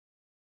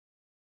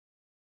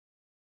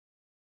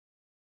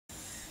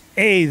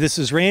Hey, this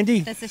is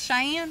Randy. This is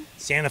Cheyenne.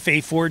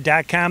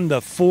 SantaFeFord.com,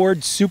 the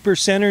Ford Super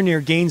Center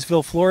near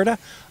Gainesville, Florida.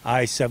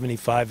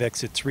 I-75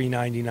 exit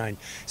 399.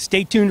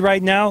 Stay tuned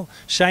right now.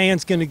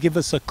 Cheyenne's going to give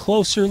us a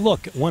closer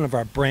look at one of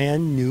our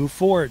brand new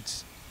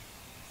Fords.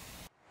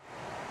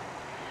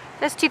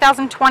 This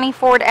 2020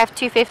 Ford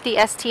F250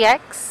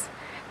 STX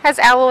has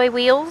alloy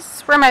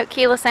wheels, remote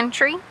keyless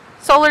entry,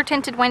 solar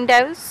tinted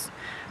windows,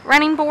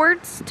 running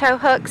boards, tow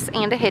hooks,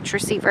 and a hitch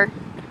receiver.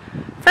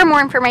 For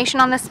more information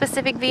on this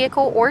specific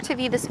vehicle or to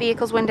view this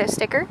vehicle's window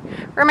sticker,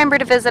 remember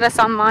to visit us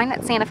online at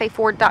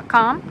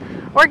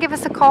SantaFeFord.com or give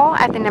us a call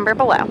at the number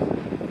below.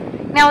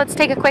 Now let's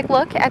take a quick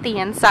look at the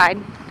inside.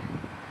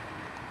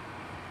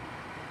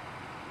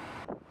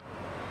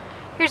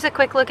 Here's a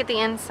quick look at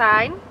the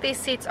inside. These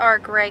seats are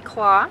gray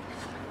cloth.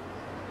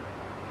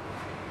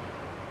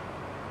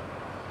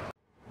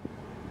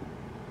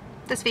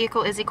 This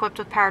vehicle is equipped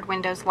with powered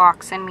windows,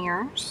 locks, and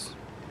mirrors.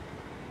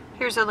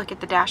 Here's a look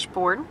at the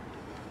dashboard.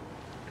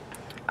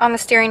 On the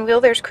steering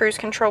wheel, there's cruise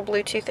control,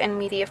 Bluetooth, and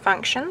media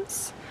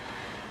functions.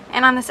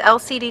 And on this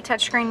LCD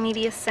touchscreen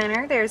media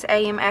center, there's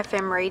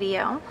AM/FM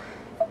radio.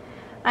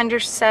 Under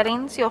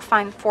settings, you'll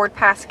find Ford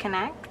Pass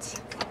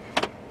Connect,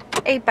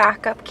 a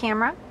backup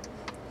camera,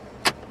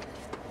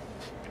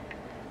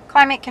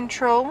 climate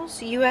controls,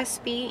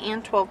 USB,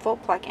 and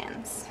 12-volt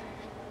plug-ins.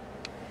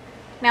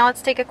 Now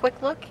let's take a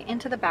quick look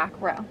into the back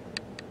row.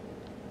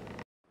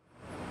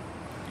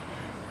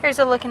 Here's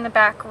a look in the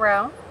back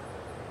row.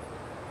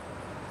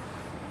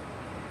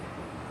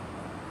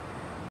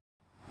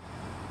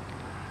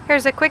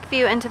 Here's a quick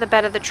view into the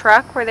bed of the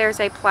truck where there's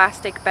a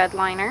plastic bed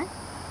liner.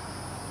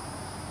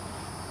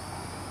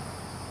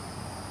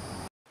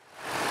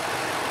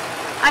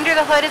 Under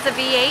the hood is a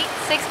V8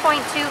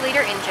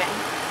 6.2-liter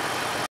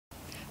engine.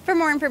 For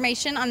more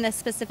information on this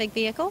specific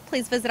vehicle,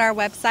 please visit our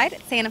website at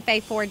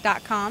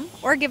SantaFeFord.com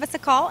or give us a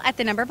call at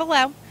the number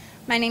below.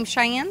 My name's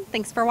Cheyenne.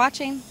 Thanks for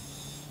watching.